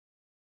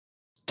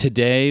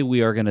Today,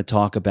 we are going to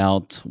talk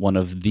about one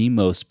of the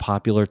most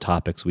popular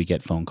topics we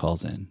get phone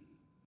calls in.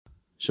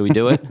 Should we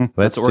do it?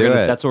 Let's do it.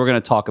 That's what we're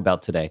going to talk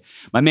about today.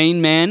 My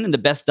main men and the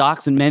best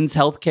docs in men's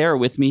healthcare are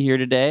with me here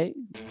today.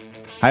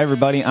 Hi,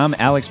 everybody. I'm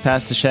Alex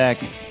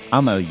Pastashak.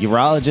 I'm a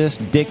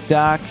urologist, dick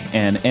doc,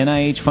 and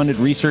NIH-funded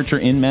researcher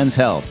in men's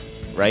health,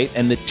 right?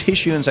 And the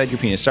tissue inside your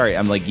penis, sorry,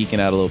 I'm like geeking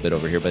out a little bit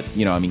over here, but,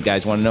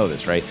 guys want to know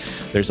this, right?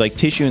 There's like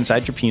tissue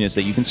inside your penis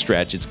that you can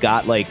stretch. It's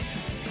got like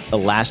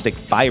elastic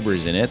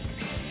fibers in it.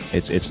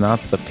 It's not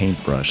the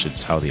paintbrush.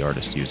 It's how the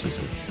artist uses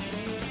it.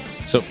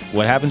 So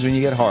what happens when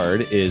you get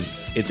hard is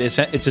it's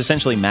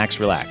essentially max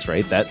relax,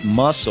 right? That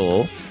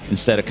muscle,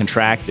 instead of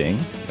contracting,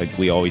 like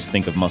we always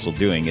think of muscle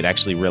doing, it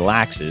actually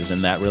relaxes,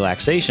 and that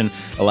relaxation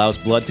allows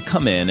blood to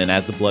come in, and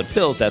as the blood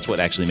fills, that's what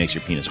actually makes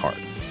your penis hard.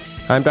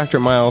 I'm Dr.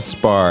 Miles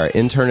Spar,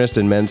 internist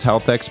and men's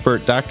health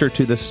expert, doctor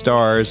to the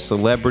stars,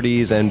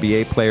 celebrities,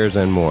 NBA players,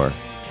 and more.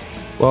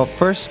 Well,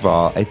 first of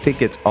all, I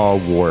think it's all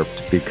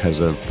warped because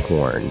of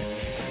porn.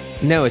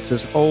 No, it's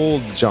this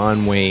old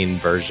John Wayne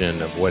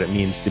version of what it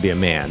means to be a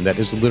man that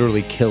is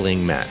literally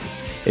killing men.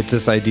 It's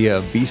this idea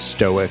of be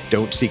stoic,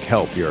 don't seek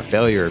help. You're a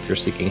failure if you're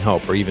seeking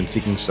help or even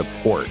seeking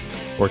support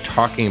or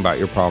talking about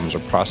your problems or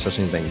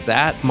processing things.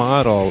 That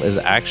model is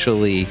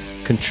actually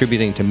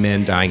contributing to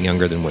men dying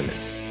younger than women.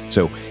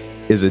 So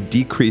is a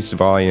decreased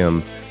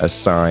volume a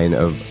sign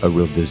of a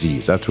real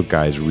disease? That's what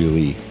guys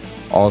really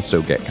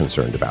also get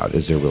concerned about.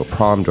 Is there a real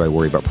problem? Do I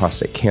worry about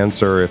prostate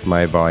cancer if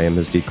my volume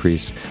is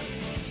decreased?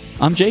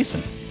 I'm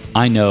Jason.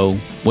 I know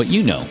what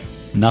you know,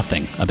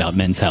 nothing about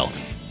men's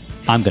health.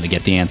 I'm going to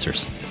get the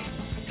answers.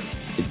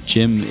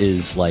 Jim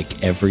is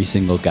like every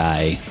single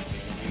guy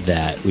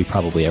that we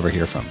probably ever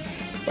hear from.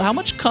 How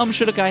much cum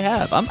should a guy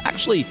have? I'm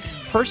actually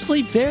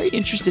personally very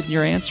interested in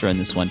your answer on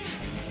this one.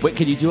 Wait,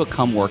 can you do a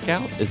cum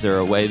workout? Is there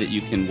a way that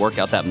you can work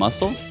out that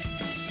muscle?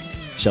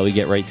 Shall we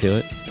get right to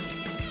it?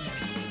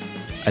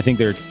 I think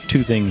there are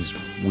two things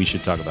we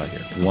should talk about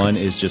here. One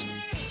is just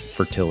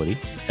fertility,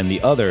 and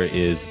the other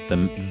is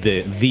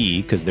the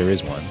because there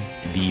is one,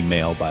 the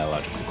male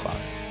biological clock.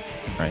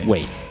 Right?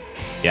 Wait.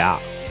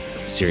 Yeah.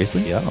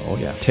 Seriously? Yeah. Oh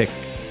yeah. Tick,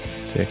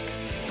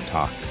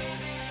 tock.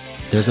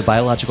 There's a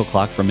biological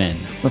clock for men.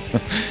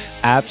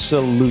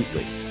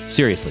 Absolutely.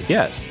 Seriously?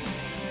 Yes.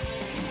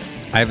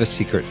 I have a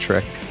secret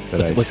trick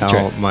that What's I the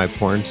tell trick? my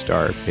porn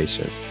star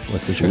patients.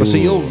 What's the trick? Well, so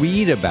you'll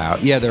read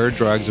about, there are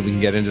drugs, and we can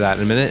get into that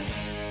in a minute.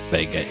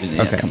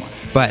 Okay. Come on.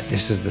 But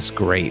this is this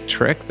great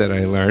trick that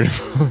I learned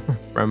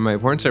from my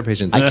porn star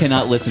patients. I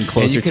cannot listen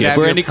closer you to can you. If have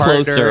we're your any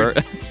partner-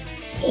 closer.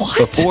 What?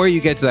 Before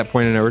you get to that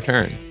point of no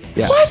return.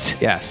 Yes.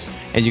 What? Yes.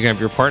 And you can have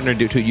your partner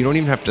do it too. You don't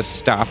even have to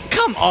stop.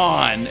 Come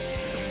on.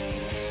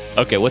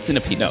 Okay, what's in a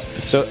No. penis?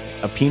 So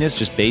a penis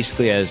just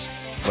basically has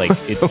like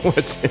it,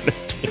 What's in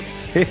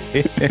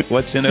it?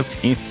 what's in a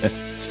penis?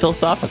 It's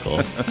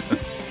philosophical.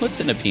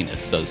 What's in a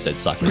penis? So said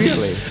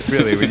Socrates.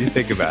 Really, when you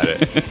think about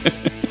it.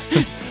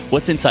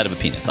 What's inside of a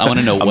penis? I want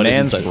to know A what is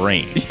man's inside.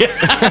 brain.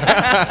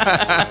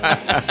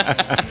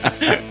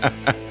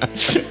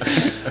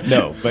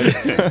 No,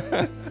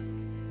 but